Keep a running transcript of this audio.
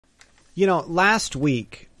Last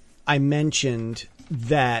week I mentioned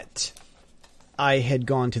that I had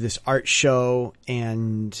gone to this art show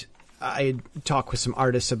and I had talked with some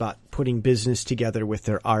artists about putting business together with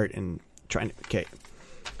their art and trying to... Okay.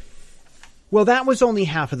 Well, that was only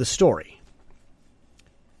half of the story.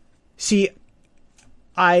 See,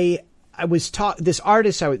 I was taught this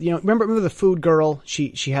artist. Remember the food girl?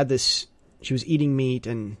 She had this. She was eating meat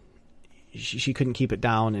and she couldn't keep it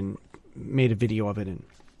down and made a video of it. And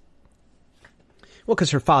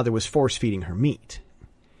because her father was force feeding her meat.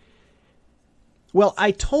 Well,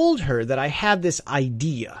 I told her that I had this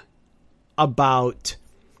idea about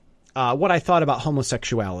what I thought about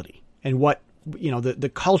homosexuality and what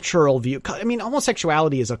the cultural view. I mean,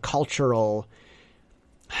 homosexuality is a cultural.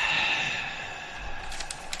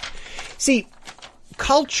 See,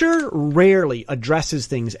 culture rarely addresses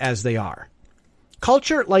things as they are.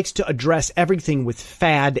 Culture likes to address everything with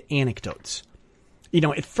fad anecdotes.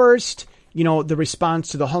 At first, the response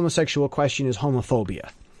to the homosexual question is homophobia.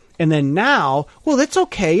 And then now, well, that's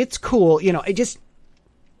okay. It's cool.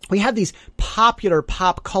 We have these popular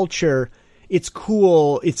pop culture, it's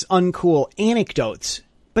cool, it's uncool anecdotes,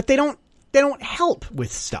 but they don't help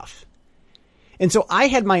with stuff. And so I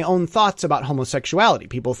had my own thoughts about homosexuality.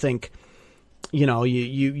 People think,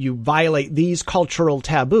 you violate these cultural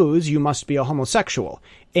taboos, you must be a homosexual.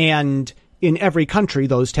 And in every country,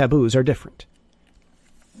 those taboos are different.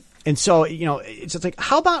 And so, it's just like,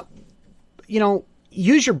 how about,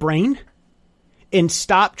 use your brain and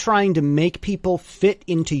stop trying to make people fit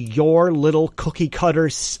into your little cookie cutter,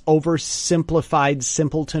 oversimplified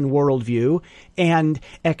simpleton worldview and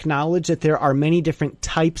acknowledge that there are many different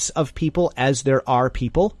types of people as there are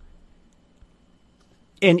people.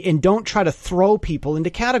 And don't try to throw people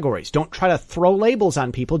into categories. Don't try to throw labels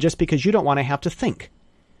on people just because you don't want to have to think.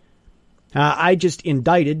 I just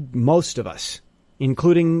indicted most of us,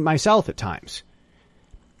 including myself at times.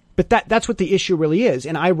 But that's what the issue really is.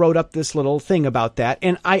 And I wrote up this little thing about that.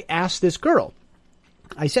 And I asked this girl,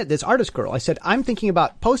 this artist girl, I said, I'm thinking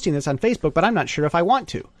about posting this on Facebook, but I'm not sure if I want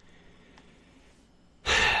to.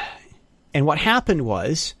 And what happened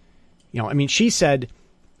was, she said,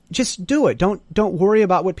 just do it. Don't worry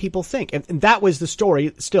about what people think. And that was the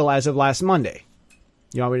story still as of last Monday.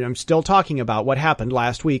 I'm still talking about what happened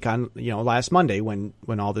last week on, last Monday when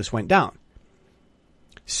all this went down.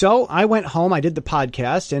 So I went home, I did the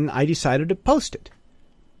podcast, and I decided to post it.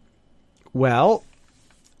 Well,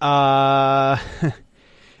 the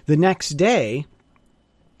next day,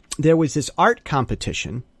 there was this art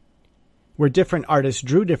competition where different artists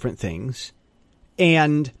drew different things,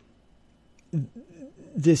 and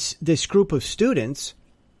this group of students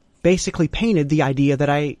basically painted the idea that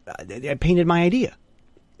I painted my idea.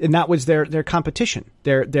 And that was their competition.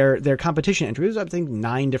 Their competition entry was, I think,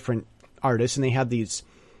 9 different artists, and they had these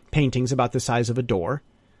paintings about the size of a door,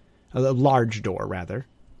 a large door rather.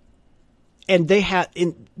 And they had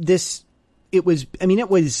it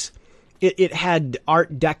had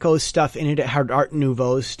Art Deco stuff in it. It had Art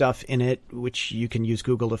Nouveau stuff in it, which you can use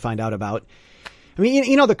Google to find out about. I mean,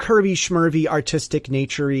 the curvy, schmervy, artistic,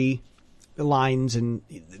 naturey lines, and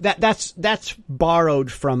that's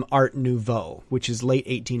borrowed from Art Nouveau, which is late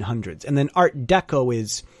 1800s. And then Art Deco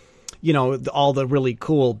is, all the really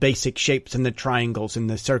cool basic shapes and the triangles and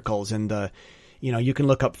the circles and the, you can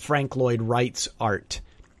look up Frank Lloyd Wright's art.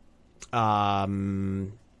 Anyhow,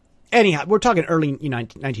 we're talking early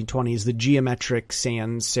 1920s, the geometric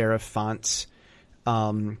sans serif fonts,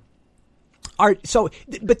 art. So,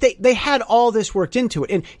 but they had all this worked into it.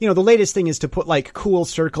 And, the latest thing is to put like cool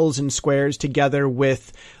circles and squares together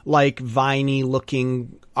with like viney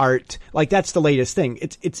looking art. Like that's the latest thing.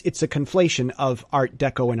 It's a conflation of Art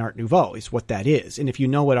Deco and Art Nouveau is what that is. And if you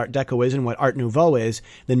know what Art Deco is and what Art Nouveau is,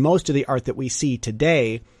 then most of the art that we see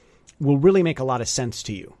today will really make a lot of sense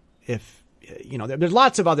to you. If, there's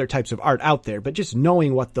lots of other types of art out there, but just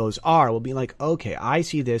knowing what those are will be like, okay, I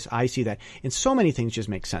see this, I see that. And so many things just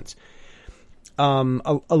make sense.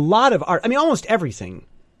 A lot of art, almost everything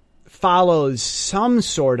follows some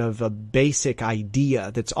sort of a basic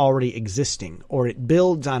idea that's already existing, or it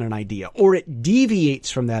builds on an idea, or it deviates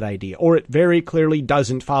from that idea, or it very clearly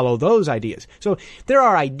doesn't follow those ideas. So there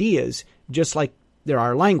are ideas just like there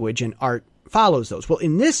are language, and art follows those. Well,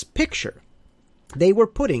 in this picture, they were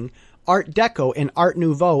putting Art Deco and Art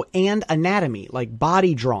Nouveau and anatomy, like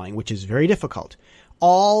body drawing, which is very difficult,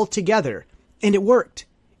 all together, and it worked.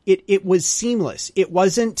 It was seamless. It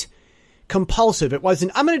wasn't compulsive. It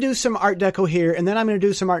wasn't, I'm going to do some Art Deco here, and then I'm going to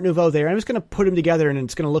do some Art Nouveau there. I'm just going to put them together, and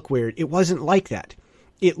it's going to look weird. It wasn't like that.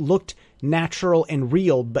 It looked natural and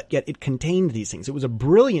real, but yet it contained these things. It was a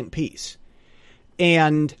brilliant piece.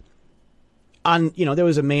 And there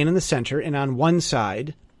was a man in the center, and on one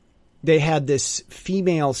side they had this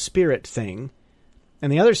female spirit thing,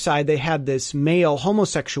 and the other side they had this male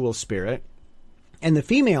homosexual spirit, and the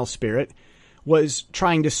female spirit was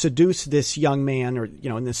trying to seduce this young man, or,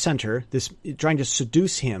 in the center, trying to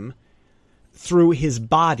seduce him through his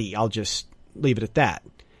body. I'll just leave it at that.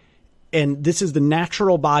 And this is the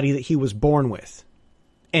natural body that he was born with.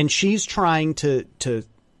 And she's trying to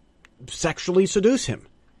sexually seduce him.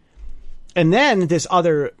 And then this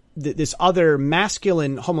other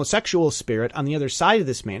masculine homosexual spirit on the other side of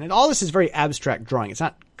this man, and all this is very abstract drawing. It's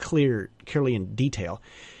not clearly in detail.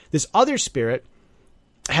 This other spirit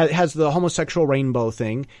has the homosexual rainbow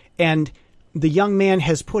thing, and the young man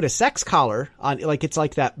has put a sex collar on, it's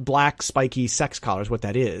like that black spiky sex collar is what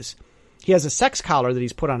that is. He has a sex collar that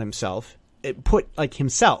he's put on himself,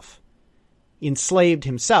 enslaved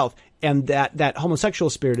himself, and that homosexual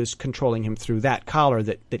spirit is controlling him through that collar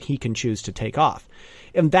that he can choose to take off.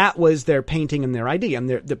 And that was their painting and their idea. And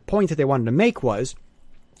the point that they wanted to make was,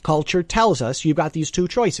 culture tells us you've got these two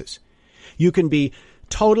choices. You can be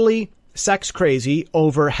totally sex crazy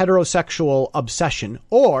over heterosexual obsession,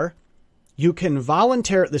 or you can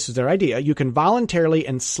this is their idea, you can voluntarily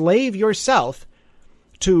enslave yourself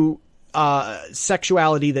to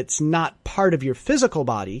sexuality that's not part of your physical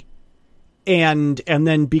body, and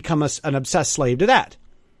then become an obsessed slave to that.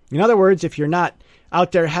 In other words, if you're not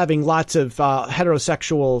out there having lots of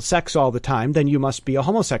heterosexual sex all the time, then you must be a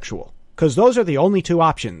homosexual, because those are the only two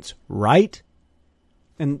options, right?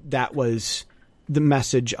 And that was the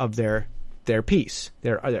message of their piece.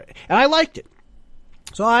 And I liked it.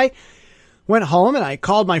 So I went home and I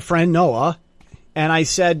called my friend Noah, and I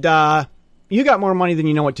said, you got more money than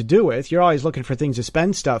you know what to do with. You're always looking for things to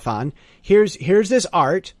spend stuff on. Here's this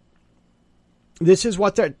art. This is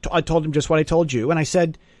what I told him, just what I told you. And I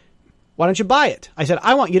said, why don't you buy it? I said,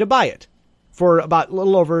 I want you to buy it for about a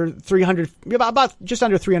little over about just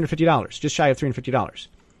under $350, just shy of $350.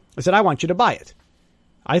 I said, I want you to buy it.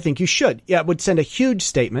 I think you should. Yeah, it would send a huge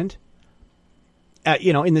statement,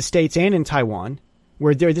 in the States and in Taiwan,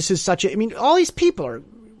 where this is such all these people are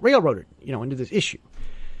railroaded, into this issue.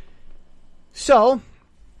 So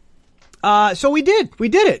we did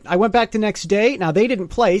it. I went back the next day. Now, they didn't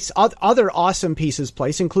place. Other awesome pieces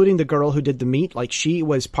placed, including the girl who did the meat. Like, she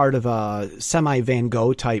was part of a semi-Van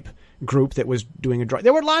Gogh type group that was doing a drawing.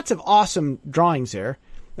 There were lots of awesome drawings there,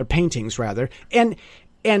 or paintings rather, and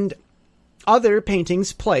other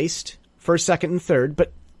paintings placed first, second, and third,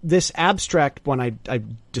 but this abstract one I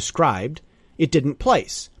described, it didn't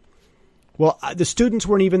place. Well, the students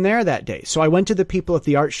weren't even there that day. So I went to the people at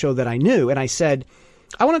the art show that I knew, and I said,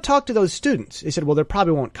 I want to talk to those students. They said, well, they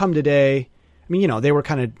probably won't come today. They were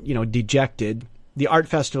kind of, dejected. The art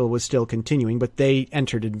festival was still continuing, but they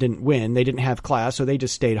entered and didn't win. They didn't have class, so they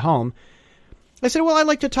just stayed home. I said, well, I'd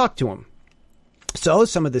like to talk to them. So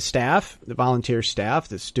some of the staff, the volunteer staff,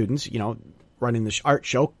 the students, running the art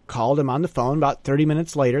show, called them on the phone. About 30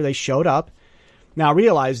 minutes later, they showed up. Now,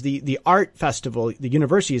 realize the art festival, the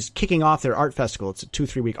university is kicking off their art festival. It's a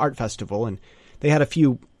 2-3 week art festival, and they had a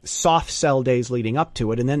few soft sell days leading up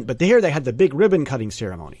to it. But here they had the big ribbon cutting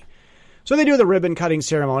ceremony. So they do the ribbon cutting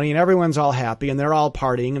ceremony, and everyone's all happy, and they're all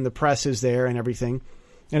partying, and the press is there and everything.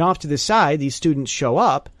 And off to the side, these students show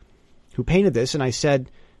up who painted this, and I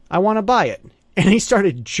said, I want to buy it. And he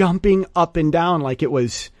started jumping up and down like it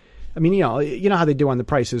was, you know how they do on The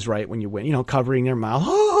Price is Right when you win, covering their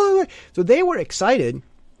mouth. So they were excited.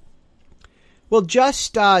 Well,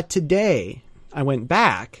 just today, I went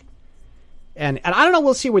back, and I don't know,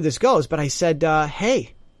 we'll see where this goes, but I said,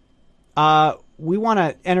 hey, we want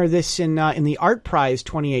to enter this in the Art Prize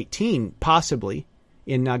 2018, possibly,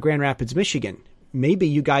 in Grand Rapids, Michigan. Maybe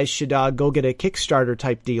you guys should go get a Kickstarter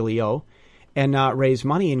type dealio and raise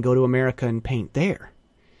money and go to America and paint there.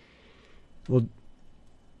 Well,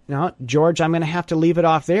 now, George, I'm going to have to leave it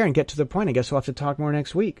off there and get to the point. I guess we'll have to talk more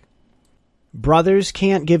next week. Brothers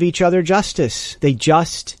can't give each other justice. They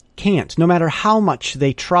just can't, no matter how much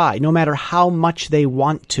they try, no matter how much they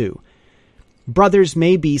want to. Brothers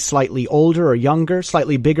may be slightly older or younger,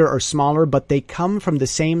 slightly bigger or smaller, but they come from the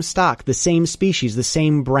same stock, the same species, the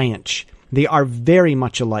same branch. They are very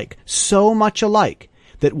much alike, so much alike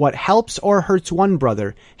that what helps or hurts one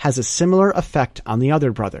brother has a similar effect on the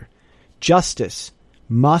other brother. Justice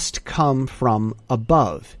must come from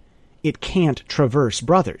above. It can't traverse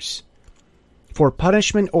brothers. For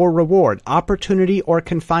punishment or reward, opportunity or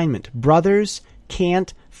confinement, brothers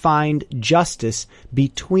can't find justice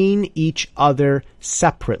between each other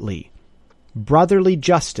separately. Brotherly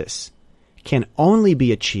justice can only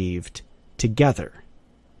be achieved together.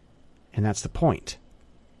 And that's the point.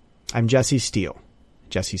 I'm Jesse Steele,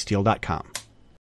 jessesteele.com.